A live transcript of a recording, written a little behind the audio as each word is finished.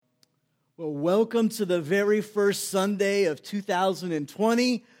Well, welcome to the very first Sunday of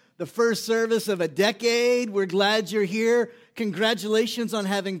 2020, the first service of a decade. We're glad you're here. Congratulations on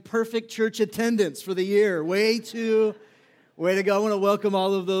having perfect church attendance for the year. Way to go. I want to welcome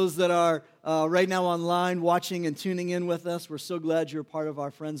all of those that are right now online watching and tuning in with us. We're so glad you're a part of our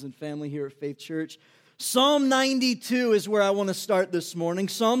friends and family here at Faith Church. Psalm 92 is where I want to start this morning.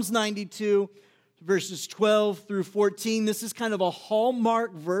 Psalms 92. Verses 12 through 14. This is kind of a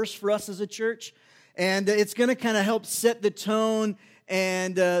hallmark verse for us as a church, and it's going to kind of help set the tone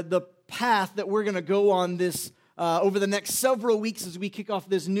and the path that we're going to go on this over the next several weeks as we kick off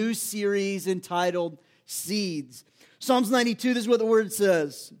this new series entitled Seeds. Psalms 92, this is what the word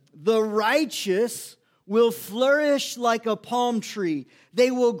says. The righteous will flourish like a palm tree. They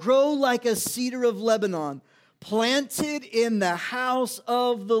will grow like a cedar of Lebanon. Planted in the house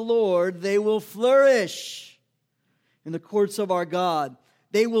of the Lord, they will flourish in the courts of our God.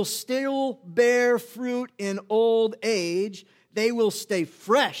 They will still bear fruit in old age. They will stay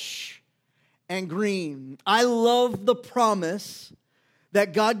fresh and green. I love the promise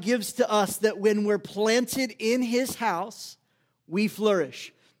that God gives to us that when we're planted in His house, we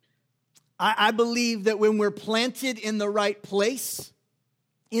flourish. I believe that when we're planted in the right place,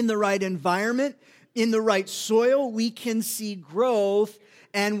 in the right environment, in the right soil, we can see growth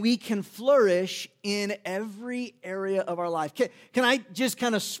and we can flourish in every area of our life. Can I just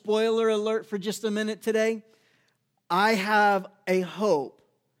kind of spoiler alert for just a minute today? I have a hope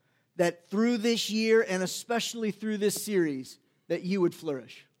that through this year and especially through this series, that you would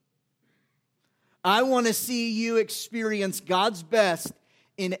flourish. I want to see you experience God's best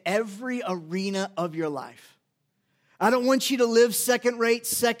in every arena of your life. I don't want you to live second rate,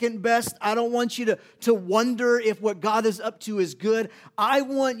 second best. I don't want you to wonder if what God is up to is good. I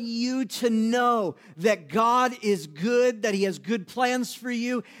want you to know that God is good, that He has good plans for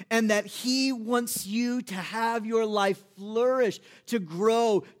you, and that He wants you to have your life flourish, to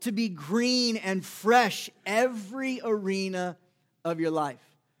grow, to be green and fresh, every arena of your life.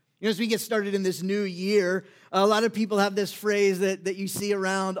 You know, as we get started in this new year, a lot of people have this phrase that you see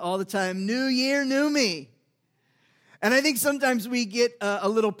around all the time, new year, new me. And I think sometimes we get a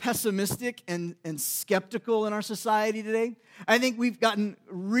little pessimistic and skeptical in our society today. I think we've gotten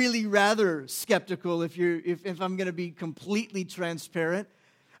really rather skeptical if I'm going to be completely transparent.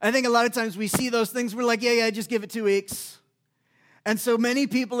 I think a lot of times we see those things, we're like, yeah, just give it 2 weeks. And so many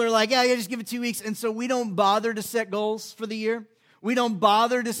people are like, yeah, just give it 2 weeks. And so we don't bother to set goals for the year. We don't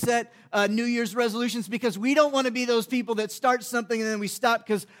bother to set New Year's resolutions because we don't want to be those people that start something and then we stop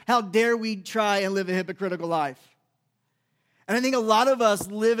because how dare we try and live a hypocritical life. And I think a lot of us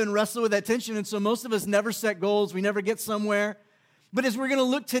live and wrestle with that tension, and so most of us never set goals. We never get somewhere. But as we're going to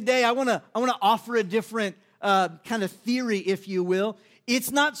look today, I want to offer a different kind of theory, if you will.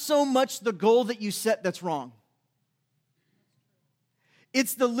 It's not so much the goal that you set that's wrong.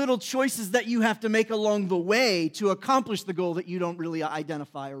 It's the little choices that you have to make along the way to accomplish the goal that you don't really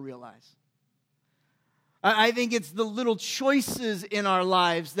identify or realize. I think it's the little choices in our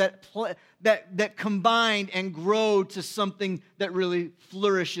lives that combine and grow to something that really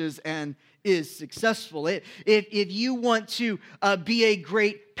flourishes and is successful. If you want to be a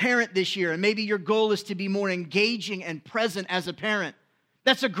great parent this year, and maybe your goal is to be more engaging and present as a parent,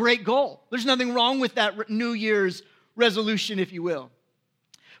 that's a great goal. There's nothing wrong with that New Year's resolution, if you will.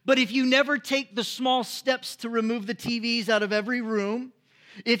 But if you never take the small steps to remove the TVs out of every room,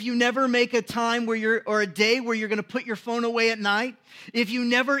 if you never make a time or a day where you're going to put your phone away at night, if you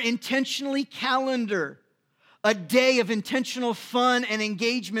never intentionally calendar a day of intentional fun and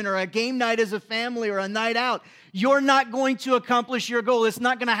engagement or a game night as a family or a night out, you're not going to accomplish your goal. It's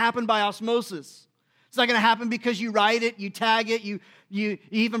not going to happen by osmosis. It's not going to happen because you write it, you tag it, you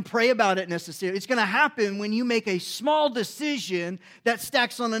even pray about it necessarily. It's going to happen when you make a small decision that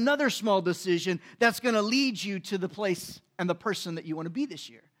stacks on another small decision that's going to lead you to the place and the person that you want to be this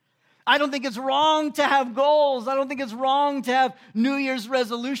year. I don't think it's wrong to have goals. I don't think it's wrong to have New Year's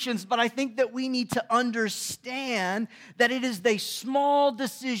resolutions, but I think that we need to understand that it is the small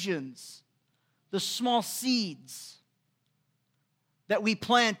decisions, the small seeds that we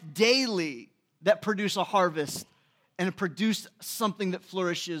plant daily that produce a harvest and produce something that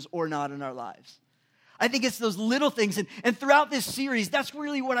flourishes or not in our lives. I think it's those little things. And throughout this series, that's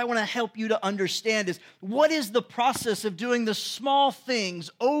really what I want to help you to understand is what is the process of doing the small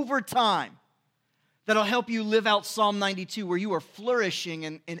things over time that'll help you live out Psalm 92 where you are flourishing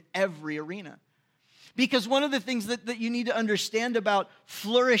in every arena. Because one of the things that you need to understand about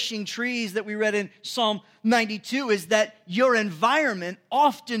flourishing trees that we read in Psalm 92 is that your environment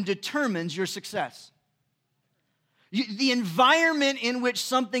often determines your success. The environment in which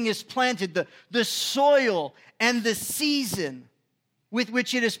something is planted, the soil and the season with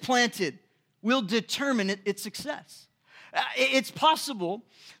which it is planted will determine its success. It's possible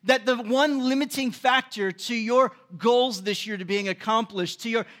that the one limiting factor to your goals this year to being accomplished, to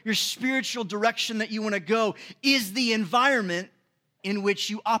your spiritual direction that you want to go, is the environment in which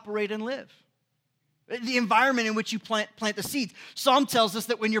you operate and live. The environment in which you plant the seeds. Psalm tells us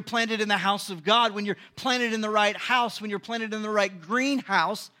that when you're planted in the house of God, when you're planted in the right house, when you're planted in the right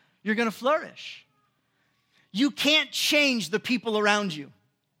greenhouse, you're going to flourish. You can't change the people around you,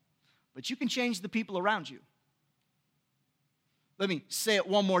 but you can change the people around you. Let me say it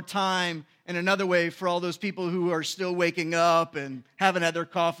one more time in another way for all those people who are still waking up and haven't had their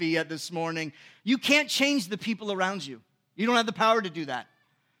coffee yet this morning. You can't change the people around you. You don't have the power to do that.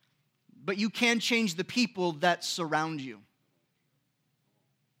 But you can change the people that surround you.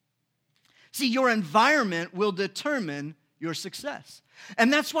 See, your environment will determine your success.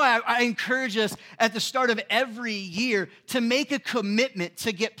 And that's why I encourage us at the start of every year to make a commitment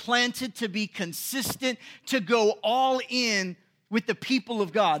to get planted, to be consistent, to go all in with the people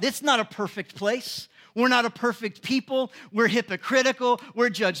of God. It's not a perfect place. We're not a perfect people. We're hypocritical. We're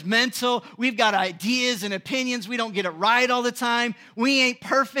judgmental. We've got ideas and opinions. We don't get it right all the time. We ain't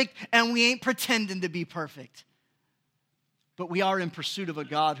perfect, and we ain't pretending to be perfect. But we are in pursuit of a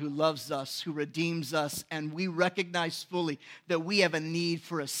God who loves us, who redeems us, and we recognize fully that we have a need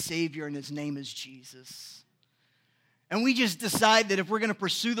for a Savior, and His name is Jesus. And we just decide that if we're going to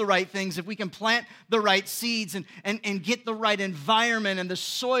pursue the right things, if we can plant the right seeds and get the right environment and the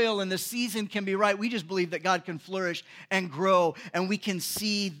soil and the season can be right, we just believe that God can flourish and grow, and we can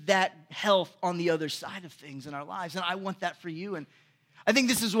see that health on the other side of things in our lives. And I want that for you. And I think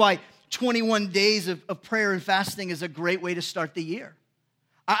this is why 21 days of prayer and fasting is a great way to start the year.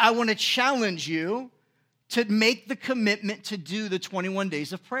 I want to challenge you to make the commitment to do the 21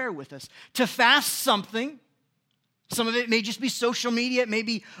 days of prayer with us, to fast something. Some of it may just be social media. It may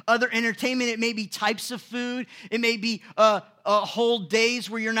be other entertainment. It may be types of food. It may be whole days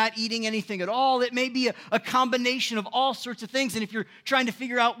where you're not eating anything at all. It may be a combination of all sorts of things. And if you're trying to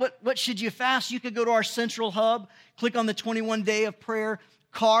figure out what should you fast, you could go to our central hub, click on the 21 day of prayer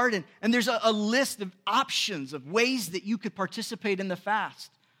card, and there's a list of options of ways that you could participate in the fast.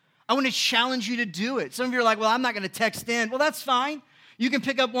 I want to challenge you to do it. Some of you are like, well, I'm not going to text in. Well, that's fine. You can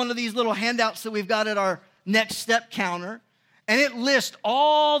pick up one of these little handouts that we've got at our next step counter, and it lists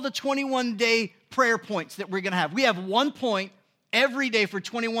all the 21-day prayer points that we're going to have. We have one point every day for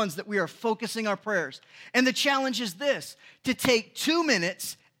 21s that we are focusing our prayers. And the challenge is this, to take 2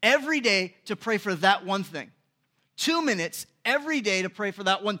 minutes every day to pray for that one thing. 2 minutes every day to pray for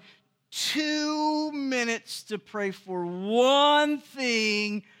that one. 2 minutes to pray for one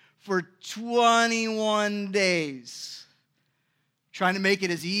thing for 21 days. Trying to make it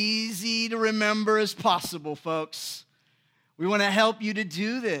as easy to remember as possible, folks. We want to help you to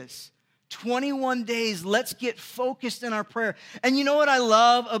do this. 21 days, let's get focused in our prayer. And you know what I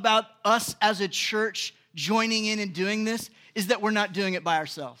love about us as a church joining in and doing this is that we're not doing it by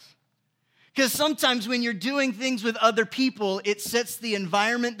ourselves. Because sometimes when you're doing things with other people, it sets the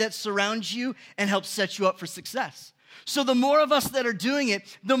environment that surrounds you and helps set you up for success. So the more of us that are doing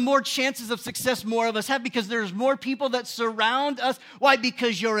it, the more chances of success more of us have, because there's more people that surround us. Why?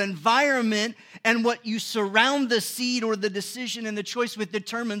 Because your environment and what you surround the seed or the decision and the choice with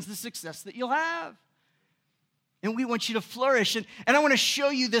determines the success that you'll have. And we want you to flourish. And I want to show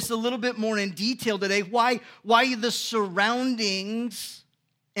you this a little bit more in detail today, why the surroundings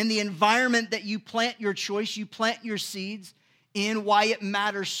and the environment that you plant your choice, you plant your seeds in, why it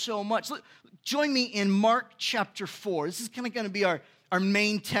matters so much. Look, join me in Mark chapter 4. This is kind of going to be our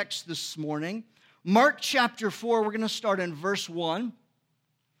main text this morning. Mark chapter 4, we're going to start in verse 1.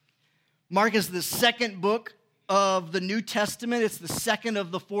 Mark is the second book of the New Testament. It's the second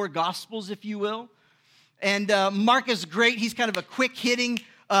of the four Gospels, if you will. And Mark is great. He's kind of a quick-hitting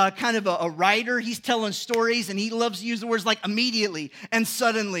kind of a writer. He's telling stories, and he loves to use the words like immediately and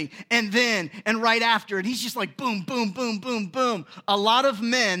suddenly and then and right after. And he's just like boom, boom, boom, boom, boom. A lot of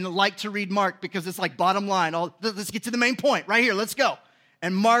men like to read Mark because it's like bottom line. Let's get to the main point right here. Let's go.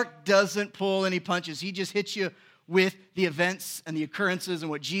 And Mark doesn't pull any punches. He just hits you with the events and the occurrences and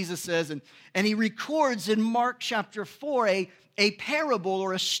what Jesus says. And he records in Mark chapter 4 a parable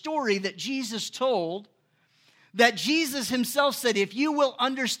or a story that Jesus told, that Jesus himself said, if you will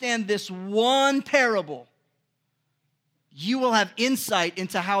understand this one parable, you will have insight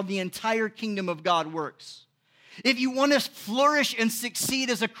into how the entire kingdom of God works. If you want to flourish and succeed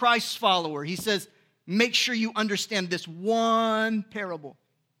as a Christ follower, he says, make sure you understand this one parable.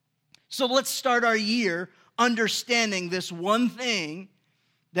 So let's start our year understanding this one thing,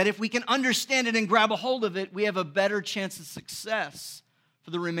 that if we can understand it and grab a hold of it, we have a better chance of success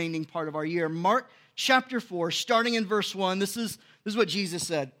for the remaining part of our year. Mark chapter 4, starting in verse 1, this is what Jesus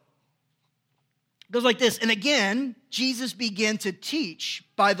said. It goes like this, and again, Jesus began to teach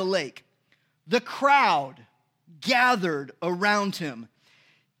by the lake. The crowd gathered around him.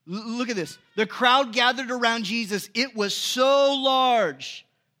 Look at this. The crowd gathered around Jesus. It was so large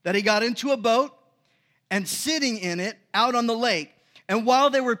that he got into a boat and sitting in it out on the lake. And while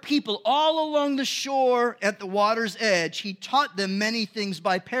there were people all along the shore at the water's edge, he taught them many things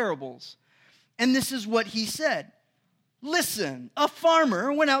by parables. And this is what he said. Listen, a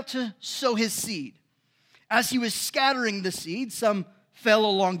farmer went out to sow his seed. As he was scattering the seed, some fell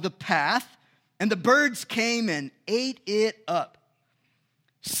along the path, and the birds came and ate it up.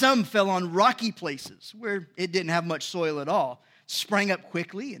 Some fell on rocky places where it didn't have much soil at all, sprang up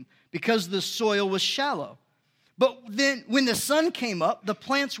quickly, and because the soil was shallow. But then when the sun came up, the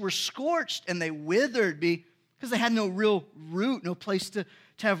plants were scorched and they withered because they had no real root, no place to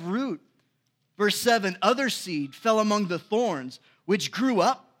have root. Verse 7, other seed fell among the thorns, which grew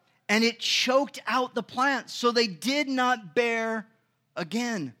up, and it choked out the plants, so they did not bear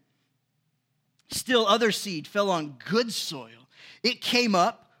again. Still other seed fell on good soil. It came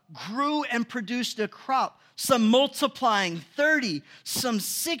up, grew, and produced a crop, some multiplying 30, some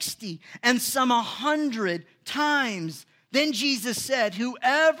 60, and some 100 times. Then Jesus said,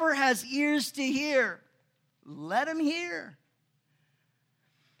 whoever has ears to hear, let him hear.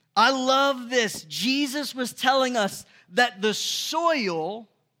 I love this. Jesus was telling us that the soil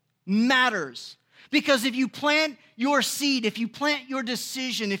matters. Because if you plant your seed, if you plant your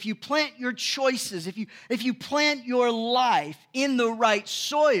decision, if you plant your choices, if you plant your life in the right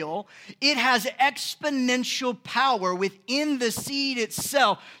soil, it has exponential power within the seed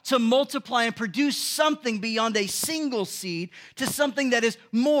itself to multiply and produce something beyond a single seed to something that is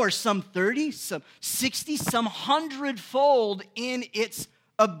more, some 30, some 60, some 100-fold in its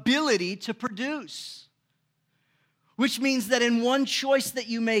ability to produce. Which means that in one choice that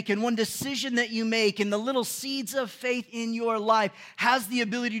you make, in one decision that you make, in the little seeds of faith in your life, has the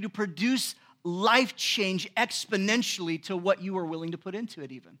ability to produce life change exponentially to what you are willing to put into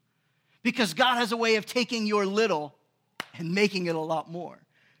it even. Because God has a way of taking your little and making it a lot more,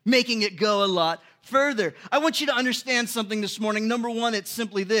 making it go a lot further. I want you to understand something this morning. Number one, it's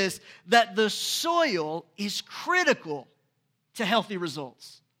simply this, that the soil is critical to healthy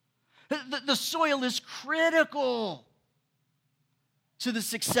results. The soil is critical to the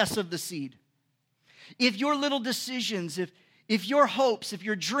success of the seed. If your little decisions, if your hopes, if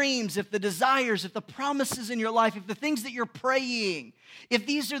your dreams, if the desires, if the promises in your life, if the things that you're praying, if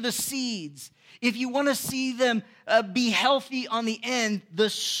these are the seeds, if you want to see them be healthy on the end, the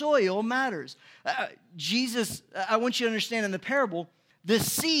soil matters. Jesus, I want you to understand in the parable, the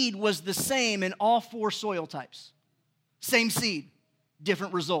seed was the same in all four soil types. Same seed,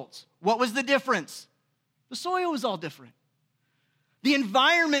 different results. What was the difference? The soil was all different. The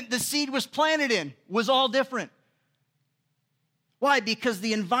environment the seed was planted in was all different. Why? Because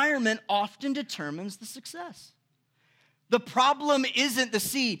the environment often determines the success. The problem isn't the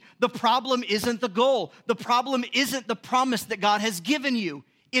seed. The problem isn't the goal. The problem isn't the promise that God has given you.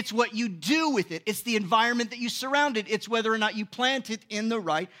 It's what you do with it. It's the environment that you surround it. It's whether or not you plant it in the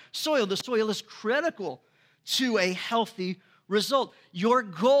right soil. The soil is critical to a healthy result. Your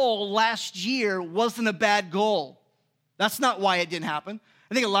goal last year wasn't a bad goal. That's not why it didn't happen.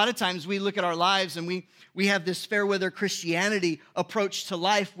 I think a lot of times we look at our lives and we have this fair weather Christianity approach to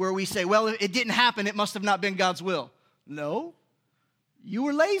life where we say, well, it didn't happen. It must have not been God's will. No, you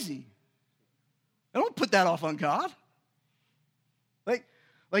were lazy. I don't put that off on God.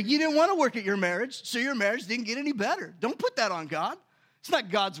 Like you didn't want to work at your marriage, so your marriage didn't get any better. Don't put that on God. It's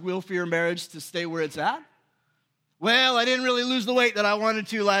not God's will for your marriage to stay where it's at. Well, I didn't really lose the weight that I wanted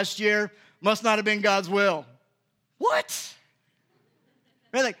to last year. Must not have been God's will. What?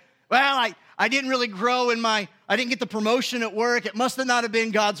 Right? Like, well, I didn't really grow I didn't get the promotion at work. It must not have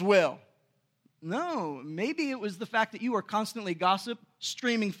been God's will. No, maybe it was the fact that you were constantly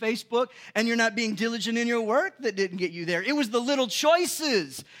streaming Facebook, and you're not being diligent in your work that didn't get you there. It was the little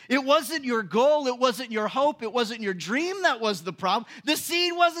choices. It wasn't your goal. It wasn't your hope. It wasn't your dream that was the problem. The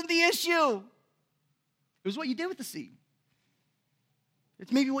seed wasn't the issue. It was what you did with the seed.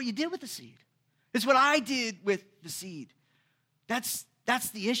 It's maybe what you did with the seed. It's what I did with the seed. That's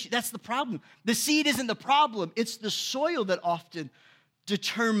the issue. That's the problem. The seed isn't the problem. It's the soil that often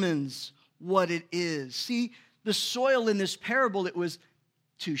determines what it is. See, the soil in this parable, it was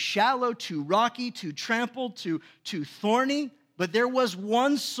too shallow, too rocky, too trampled, too thorny, But there was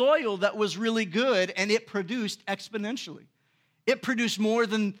one soil that was really good, and it produced exponentially. It produced more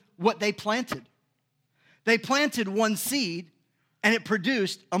than what they planted. They planted one seed, and it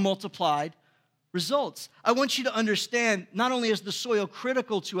produced a multiplied results. I want you to understand, not only is the soil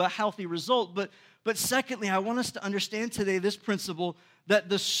critical to a healthy result, but secondly, I want us to understand today this principle that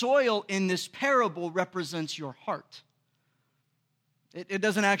the soil in this parable represents your heart. It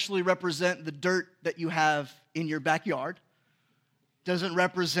doesn't actually represent the dirt that you have in your backyard. It doesn't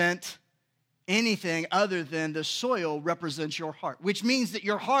represent anything other than the soil represents your heart, which means that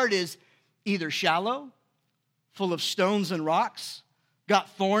your heart is either shallow, full of stones and rocks, got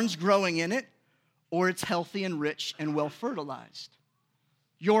thorns growing in it, or it's healthy and rich and well fertilized.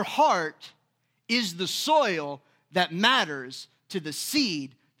 Your heart is the soil that matters to the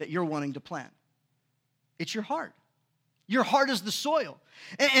seed that you're wanting to plant. It's your heart. Your heart is the soil.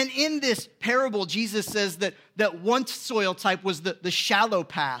 And in this parable, Jesus says that one soil type was the shallow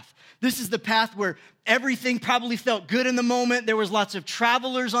path. This is the path where everything probably felt good in the moment. There was lots of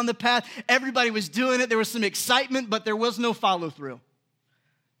travelers on the path. Everybody was doing it. There was some excitement, but there was no follow through.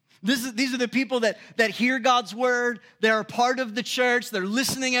 These are the people that hear God's word. They're a part of the church. They're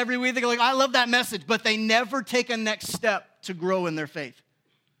listening every week. They're like, I love that message, but they never take a next step to grow in their faith.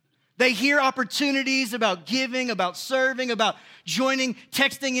 They hear opportunities about giving, about serving, about joining,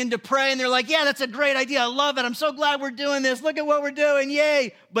 texting in to pray, and they're like, yeah, that's a great idea. I love it. I'm so glad we're doing this. Look at what we're doing.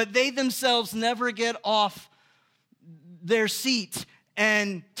 Yay. But they themselves never get off their seat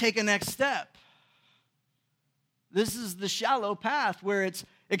and take a next step. This is the shallow path where it's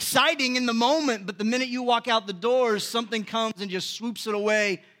exciting in the moment, but the minute you walk out the doors, something comes and just swoops it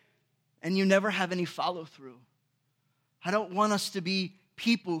away, and you never have any follow through. I don't want us to be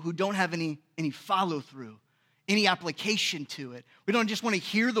people who don't have any follow through, any application to it. We don't just want to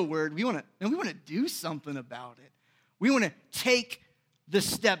hear the word. We want to do something about it. We want to take the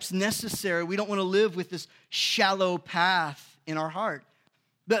steps necessary. We don't want to live with this shallow path in our heart.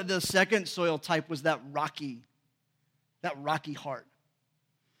 The second soil type was that rocky heart.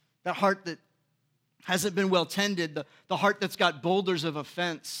 That heart that hasn't been well tended, the heart that's got boulders of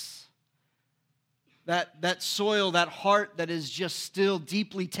offense. That soil, that heart that is just still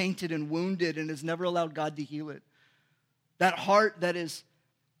deeply tainted and wounded and has never allowed God to heal it. That heart that is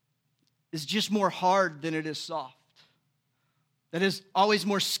just more hard than it is soft. That is always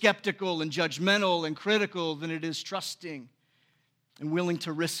more skeptical and judgmental and critical than it is trusting and willing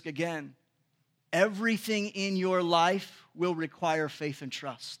to risk again. Everything in your life will require faith and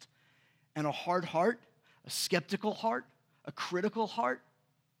trust. And a hard heart, a skeptical heart, a critical heart,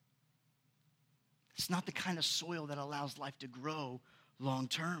 it's not the kind of soil that allows life to grow long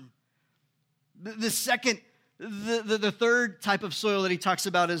term. The third type of soil that he talks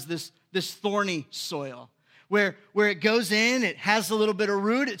about is this thorny soil, where it goes in, it has a little bit of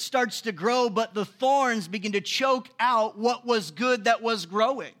root, it starts to grow, but the thorns begin to choke out what was good that was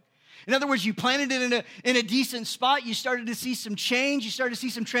growing. In other words, you planted it in a decent spot. You started to see some change. You started to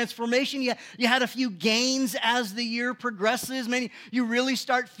see some transformation. You had a few gains as the year progresses. Man, you really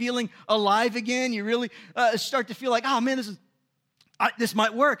start feeling alive again. You really start to feel like, oh man, this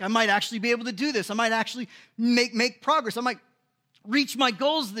might work. I might actually be able to do this. I might actually make progress. I might reach my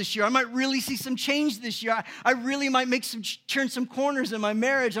goals this year. I might really see some change this year. I really might turn some corners in my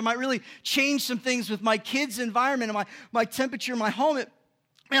marriage. I might really change some things with my kids' environment and my temperature in my home.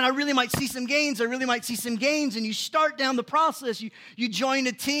 Man, I really might see some gains. And you start down the process. You join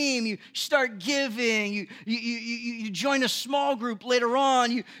a team. You start giving. You join a small group later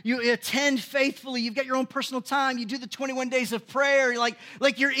on. You attend faithfully. You've got your own personal time. You do the 21 days of prayer. Like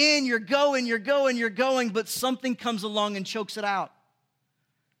you're in, you're going. But something comes along and chokes it out.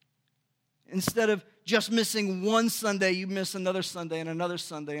 Instead of just missing one Sunday, you miss another Sunday and another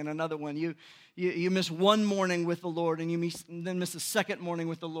Sunday and another one. You miss one morning with the Lord, and then miss a second morning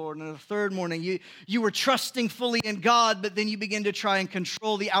with the Lord, and a third morning. You were trusting fully in God, but then you begin to try and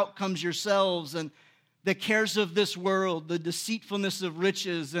control the outcomes yourselves, and the cares of this world, the deceitfulness of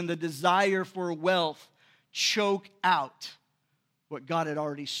riches, and the desire for wealth choke out what God had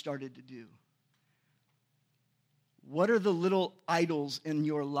already started to do. What are the little idols in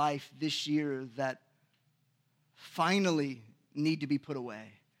your life this year that finally need to be put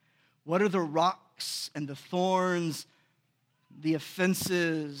away? What are the rocks and the thorns, the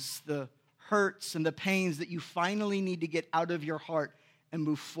offenses, the hurts and the pains that you finally need to get out of your heart and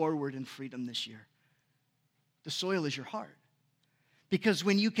move forward in freedom this year? The soil is your heart. Because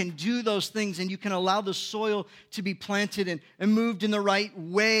when you can do those things and you can allow the soil to be planted and moved in the right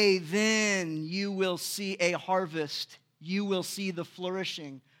way, then you will see a harvest. You will see the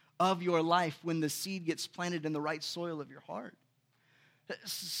flourishing of your life when the seed gets planted in the right soil of your heart.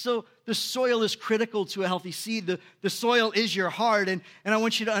 So the soil is critical to a healthy seed. The soil is your heart. And I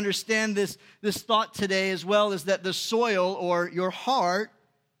want you to understand this thought today as well, is that the soil, or your heart,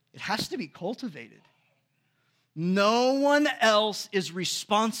 it has to be cultivated. No one else is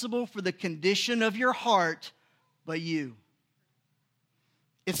responsible for the condition of your heart but you.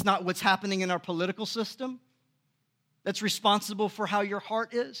 It's not what's happening in our political system that's responsible for how your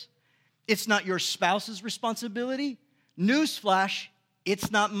heart is. It's not your spouse's responsibility. Newsflash,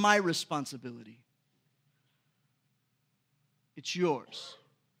 it's not my responsibility. It's yours.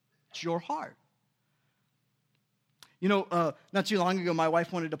 It's your heart. You know, not too long ago, my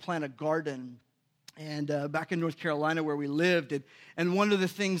wife wanted to plant a garden, and back in North Carolina where we lived. And one of the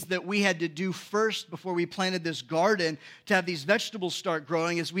things that we had to do first before we planted this garden to have these vegetables start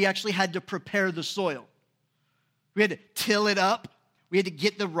growing is we actually had to prepare the soil. We had to till it up. We had to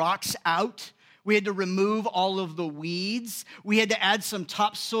get the rocks out. We had to remove all of the weeds. We had to add some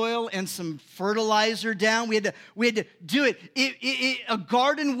topsoil and some fertilizer down. We had to do it. A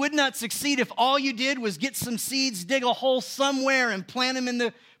garden would not succeed if all you did was get some seeds, dig a hole somewhere, and plant them in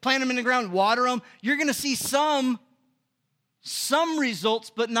the ground, water them. You're going to see some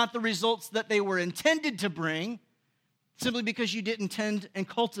results, but not the results that they were intended to bring, simply because you didn't tend and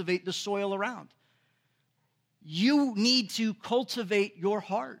cultivate the soil around. You need to cultivate your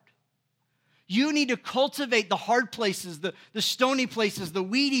heart. You need to cultivate the hard places, the stony places, the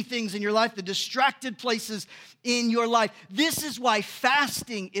weedy things in your life, the distracted places in your life. This is why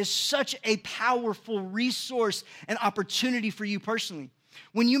fasting is such a powerful resource and opportunity for you personally.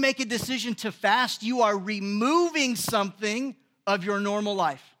 When you make a decision to fast, you are removing something of your normal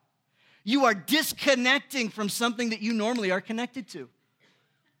life. You are disconnecting from something that you normally are connected to.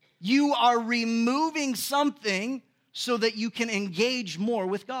 You are removing something so that you can engage more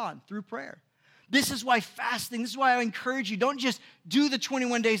with God through prayer. This is why fasting, this is why I encourage you, don't just do the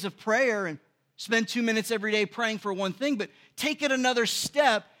 21 days of prayer and spend 2 minutes every day praying for one thing, but take it another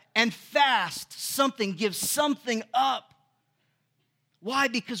step and fast something, give something up. Why?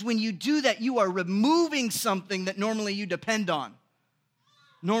 Because when you do that, you are removing something that normally you depend on,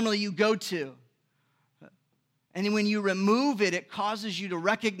 normally you go to. And when you remove it, it causes you to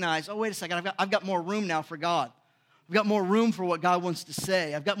recognize, oh, wait a second, I've got more room now for God. I've got more room for what God wants to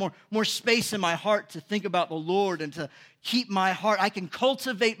say. I've got more space in my heart to think about the Lord and to keep my heart. I can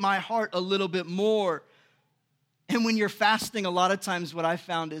cultivate my heart a little bit more. And when you're fasting, a lot of times what I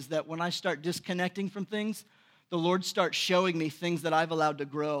found is that when I start disconnecting from things, the Lord starts showing me things that I've allowed to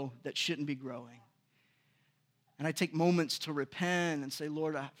grow that shouldn't be growing. And I take moments to repent and say,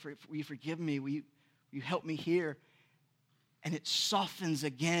 Lord, will you forgive me? Will you help me here? And it softens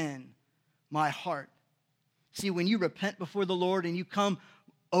again my heart. See, when you repent before the Lord and you come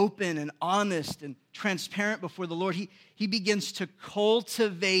open and honest and transparent before the Lord, He begins to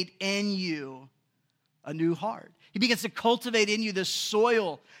cultivate in you a new heart. He begins to cultivate in you this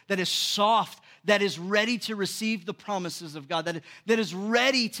soil that is soft, that is ready to receive the promises of God, that is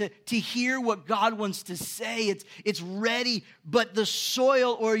ready to hear what God wants to say. It's ready, but the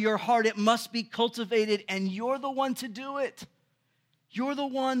soil, or your heart, it must be cultivated, and you're the one to do it. You're the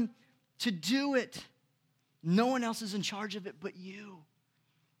one to do it. No one else is in charge of it but you.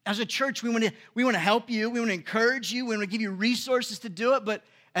 As a church, we want to help you. We want to encourage you. We want to give you resources to do it. But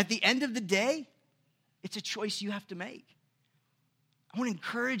at the end of the day, it's a choice you have to make. I want to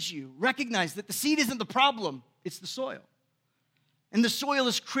encourage you. Recognize that the seed isn't the problem. It's the soil. And the soil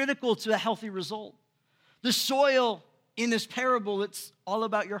is critical to a healthy result. The soil in this parable, it's all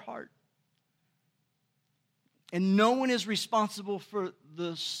about your heart. And no one is responsible for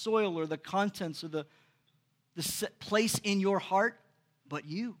the soil or the contents or the place in your heart but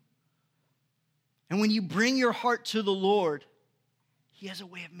you. And when you bring your heart to the Lord, He has a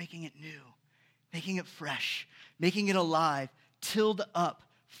way of making it new, making it fresh, making it alive, tilled up,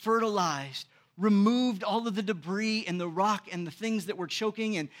 fertilized, removed all of the debris and the rock and the things that were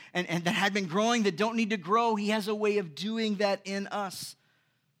choking and that had been growing that don't need to grow. He has a way of doing that in us.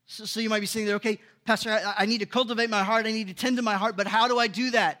 So you might be saying there, okay, Pastor, I need to cultivate my heart. I need to tend to my heart, but how do I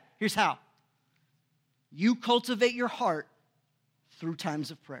do that? Here's how. You cultivate your heart through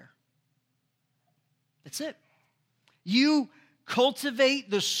times of prayer. That's it. You cultivate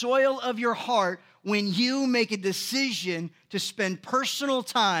the soil of your heart when you make a decision to spend personal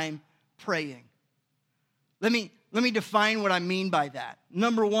time praying. Let me define what I mean by that.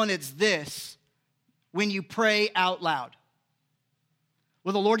 Number one, it's this: when you pray out loud.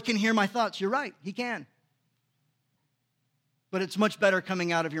 Well, the Lord can hear my thoughts. You're right, He can. But it's much better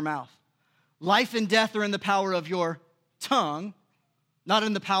coming out of your mouth. Life and death are in the power of your tongue, not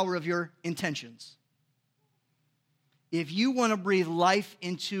in the power of your intentions. if you want to breathe life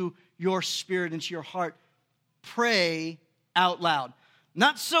into your spirit, into your heart, pray out loud.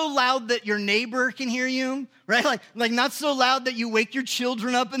 Not so loud that your neighbor can hear you, right? Like not so loud that you wake your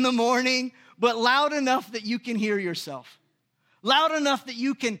children up in the morning, but loud enough that you can hear yourself. Loud enough that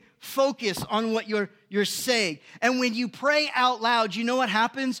you can focus on what you're saying. And when you pray out loud, you know what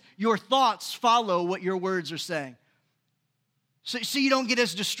happens? Your thoughts follow what your words are saying. So you don't get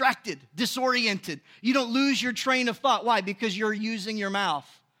as distracted, disoriented. You don't lose your train of thought. Why? Because you're using your mouth.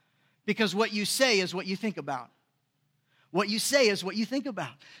 Because what you say is what you think about. What you say is what you think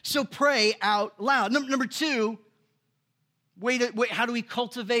about. So pray out loud. Number two, how do we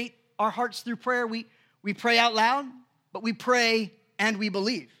cultivate our hearts through prayer? We pray out loud, but we pray and we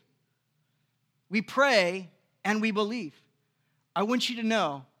believe. We pray and we believe. I want you to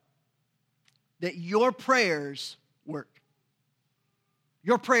know that your prayers work.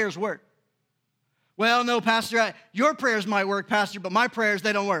 Your prayers work. Well, no, Pastor, your prayers might work, Pastor, but my prayers,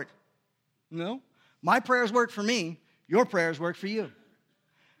 they don't work. No, my prayers work for me. Your prayers work for you.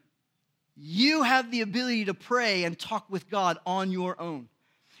 You have the ability to pray and talk with God on your own.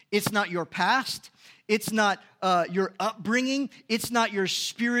 It's not your past. It's not your upbringing. It's not your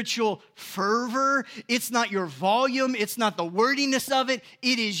spiritual fervor. It's not your volume. It's not the wordiness of it.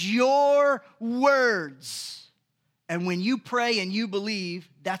 It is your words. And when you pray and you believe,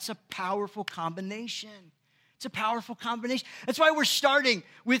 that's a powerful combination. It's a powerful combination. That's why we're starting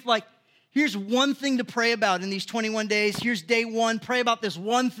with here's one thing to pray about in these 21 days. Here's day one. Pray about this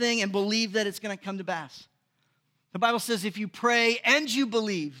one thing and believe that it's going to come to pass. The Bible says if you pray and you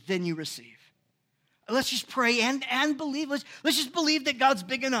believe, then you receive. Let's just pray and believe. Let's just believe that God's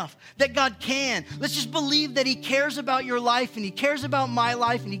big enough, that God can. Let's just believe that he cares about your life and he cares about my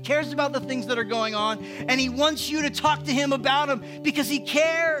life and he cares about the things that are going on and he wants you to talk to him about them because he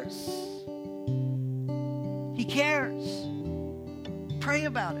cares. He cares. Pray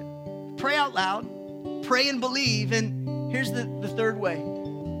about it. Pray out loud, pray and believe, and here's the third way.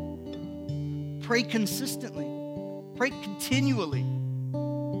 Pray consistently, pray continually.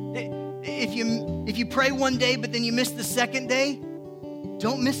 If you pray one day but then you miss the second day,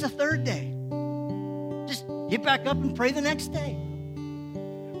 don't miss a third day. Just get back up and pray the next day.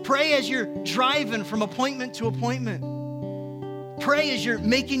 Pray as you're driving from appointment to appointment. Pray as you're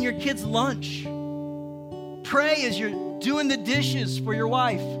making your kids lunch. Pray as you're doing the dishes for your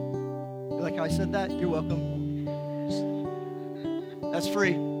wife. Like how I said that? You're welcome. That's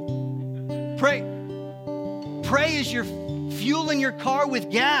free. Pray as you're fueling your car with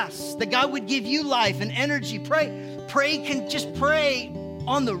gas, that God would give you life and energy. Pray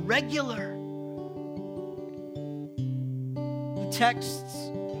on the regular. The texts,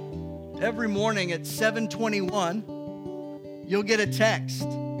 every morning at 7:21, you'll get a text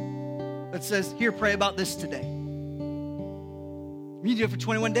that says, here, pray about this today. You do it for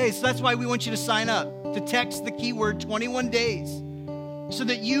 21 days. So that's why we want you to sign up, to text the keyword 21 days, so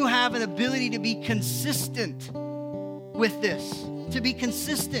that you have an ability to be consistent with this, to be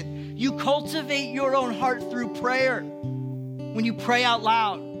consistent. You cultivate your own heart through prayer. When you pray out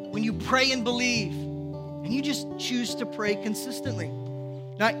loud, when you pray and believe, and you just choose to pray consistently.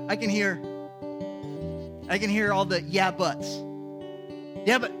 Now, I can hear all the yeah buts.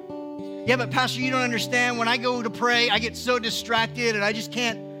 Yeah, but Pastor, you don't understand. When I go to pray, I get so distracted and I just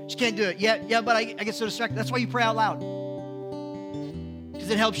can't do it. Yeah, but I get so distracted. That's why you pray out loud.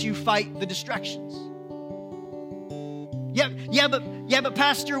 Because it helps you fight the distractions. Yeah, but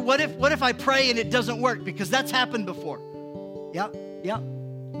Pastor, what if I pray and it doesn't work? Because that's happened before. Yeah,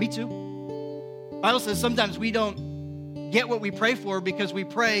 me too. The Bible says sometimes we don't get what we pray for because we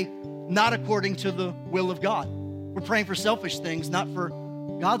pray not according to the will of God. We're praying for selfish things, not for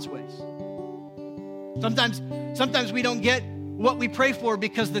God's ways. Sometimes we don't get what we pray for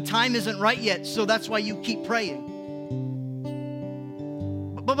because the time isn't right yet, so that's why you keep praying.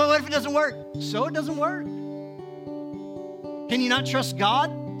 But what if it doesn't work? So it doesn't work. Can you not trust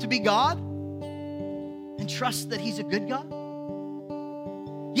God to be God and trust that he's a good God?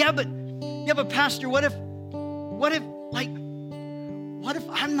 Yeah, but Pastor, what if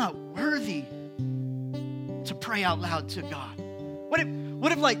I'm not worthy to pray out loud to God?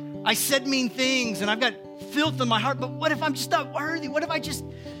 What if I said mean things and I've got filth in my heart, but what if I'm just not worthy? What if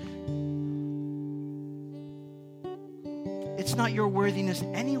it's not your worthiness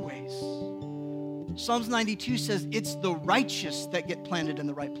anyways. Psalms 92 says it's the righteous that get planted in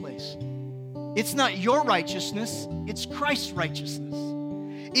the right place. It's not your righteousness, it's Christ's righteousness.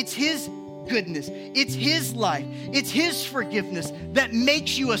 It's his goodness. It's his life. It's his forgiveness that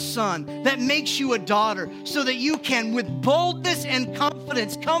makes you a son, that makes you a daughter, so that you can, with boldness and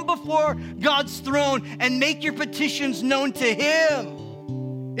confidence, come before God's throne and make your petitions known to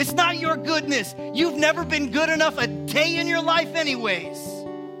him. It's not your goodness. You've never been good enough a day in your life anyways.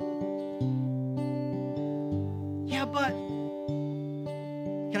 Yeah, but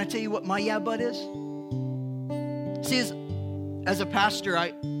can I tell you what my yeah, but is? See, as a pastor,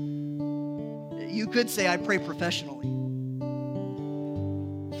 you could say I pray professionally.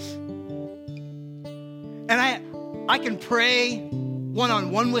 And I can pray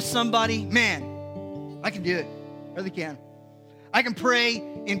one-on-one with somebody. Man, I can do it. I really can. I can pray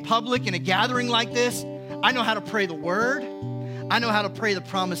in public in a gathering like this. I know how to pray the word. I know how to pray the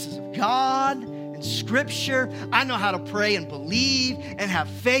promises of God. Scripture. I know how to pray and believe and have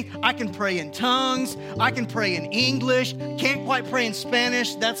faith. I can pray in tongues. I can pray in English. Can't quite pray in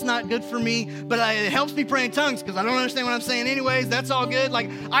Spanish. That's not good for me, but it helps me pray in tongues because I don't understand what I'm saying anyways. That's all good. Like,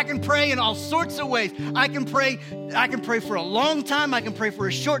 I can pray in all sorts of ways. I can pray for a long time. I can pray for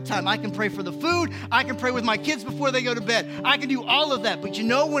a short time. I can pray for the food. I can pray with my kids before they go to bed. I can do all of that. But you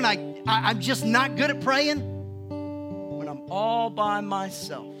know when I'm just not good at praying? When I'm all by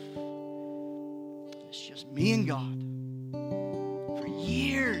myself. It's just me and God. For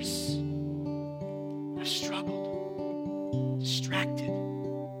years, I've struggled, distracted,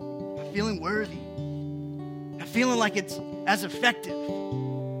 not feeling worthy, not feeling like it's as effective.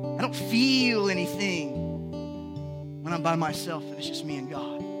 I don't feel anything when I'm by myself and it's just me and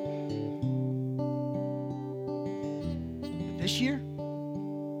God. But this year,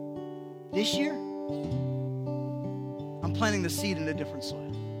 I'm planting the seed in a different soil.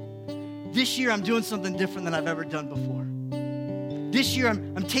 This year, I'm doing something different than I've ever done before. This year,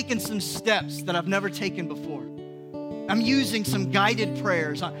 I'm taking some steps that I've never taken before. I'm using some guided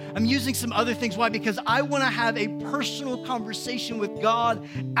prayers. I'm using some other things. Why? Because I want to have a personal conversation with God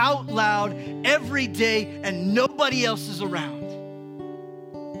out loud every day and nobody else is around.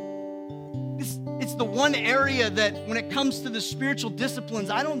 It's the one area that when it comes to the spiritual disciplines,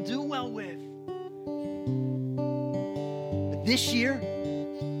 I don't do well with. But this year,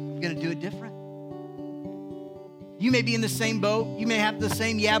 going to do it different. You may be in the same boat. You may have the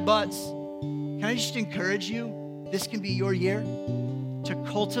same yeah buts. Can I just encourage you? This can be your year to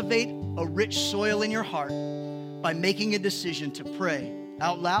cultivate a rich soil in your heart by making a decision to pray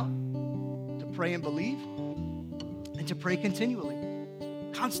out loud, to pray and believe, and to pray continually,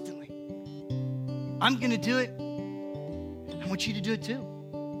 constantly. I'm going to do it. I want you to do it too.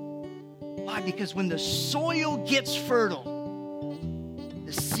 Why? Because when the soil gets fertile,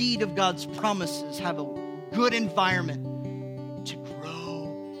 the seed of God's promises have a good environment to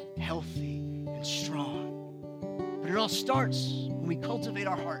grow healthy and strong. But it all starts when we cultivate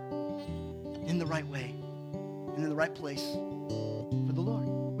our heart in the right way and in the right place for the Lord.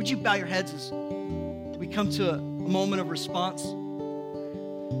 Would you bow your heads as we come to a moment of response?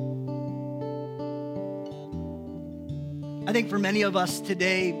 I think for many of us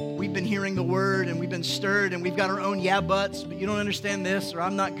today, we've been hearing the word and we've been stirred and we've got our own yeah buts, but you don't understand this, or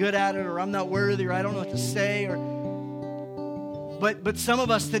I'm not good at it, or I'm not worthy, or I don't know what to say. But some of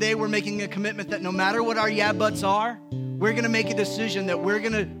us today, we're making a commitment that no matter what our yeah buts are, we're going to make a decision that we're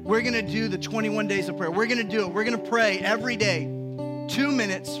going to do the 21 days of prayer. We're going to do it. We're going to pray every day, 2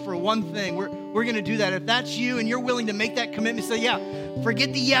 minutes for one thing. We're going to do that. If that's you and you're willing to make that commitment, say, yeah,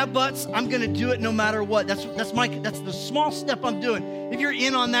 forget the yeah buts. I'm going to do it no matter what. That's the small step I'm doing. If you're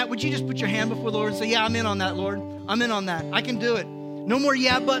in on that, would you just put your hand before the Lord and say, yeah, I'm in on that, Lord. I'm in on that. I can do it. No more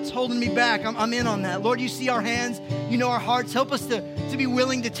yeah buts holding me back. I'm in on that. Lord, you see our hands. You know our hearts. Help us to be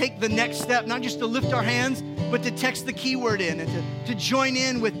willing to take the next step, not just to lift our hands, but to text the keyword in and to join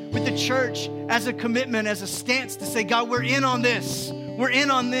in with the church as a commitment, as a stance to say, God, we're in on this. We're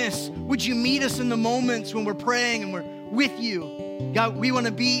in on this. Would you meet us in the moments when we're praying and we're with you? God, we want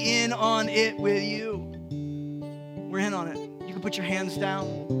to be in on it with you. We're in on it. You can put your hands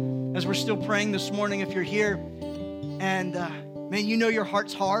down as we're still praying this morning if you're here. And man, you know your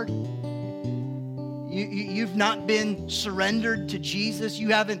heart's hard. You've not been surrendered to Jesus. You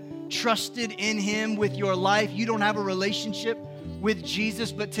haven't trusted in him with your life. You don't have a relationship with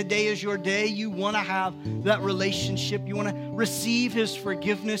Jesus, but today is your day. You want to have that relationship. You want to receive his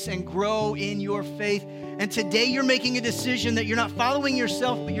forgiveness and grow in your faith. And today you're making a decision that you're not following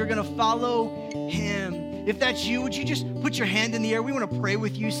yourself, but you're going to follow him. If that's you, would you just put your hand in the air? We want to pray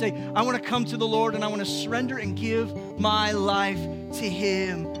with you. Say, I want to come to the Lord and I want to surrender and give my life to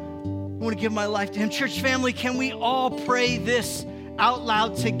him. I want to give my life to him. Church family, can we all pray this out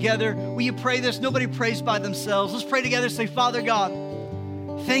loud together? Will you pray this? Nobody prays by themselves. Let's pray together. Say, Father God,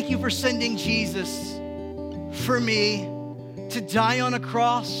 Thank you for sending Jesus for me to die on a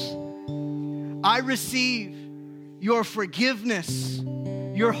cross. I receive your forgiveness,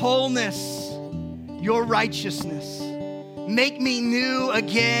 your wholeness, your righteousness. Make me new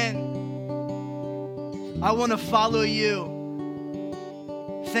again. I want to follow you.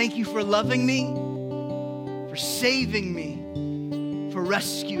 Thank you for loving me, for saving me, for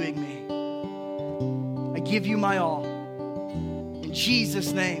rescuing me. I give you my all. In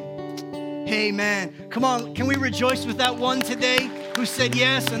Jesus' name, amen. Come on, can we rejoice with that one today who said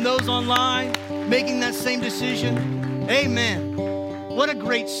yes, and those online making that same decision? Amen. What a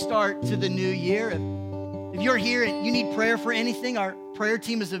great start to the new year. If you're here and you need prayer for anything, our prayer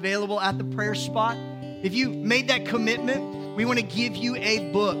team is available at the prayer spot. If you made that commitment, we want to give you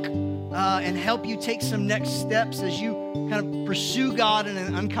a book and help you take some next steps as you kind of pursue God in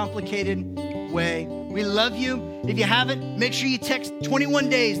an uncomplicated way. We love you. If you haven't, make sure you text 21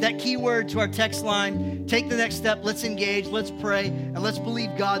 days, that keyword, to our text line. Take the next step. Let's engage. Let's pray. And let's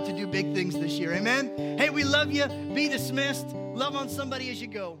believe God to do big things this year. Amen? Hey, we love you. Be dismissed. Love on somebody as you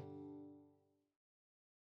go.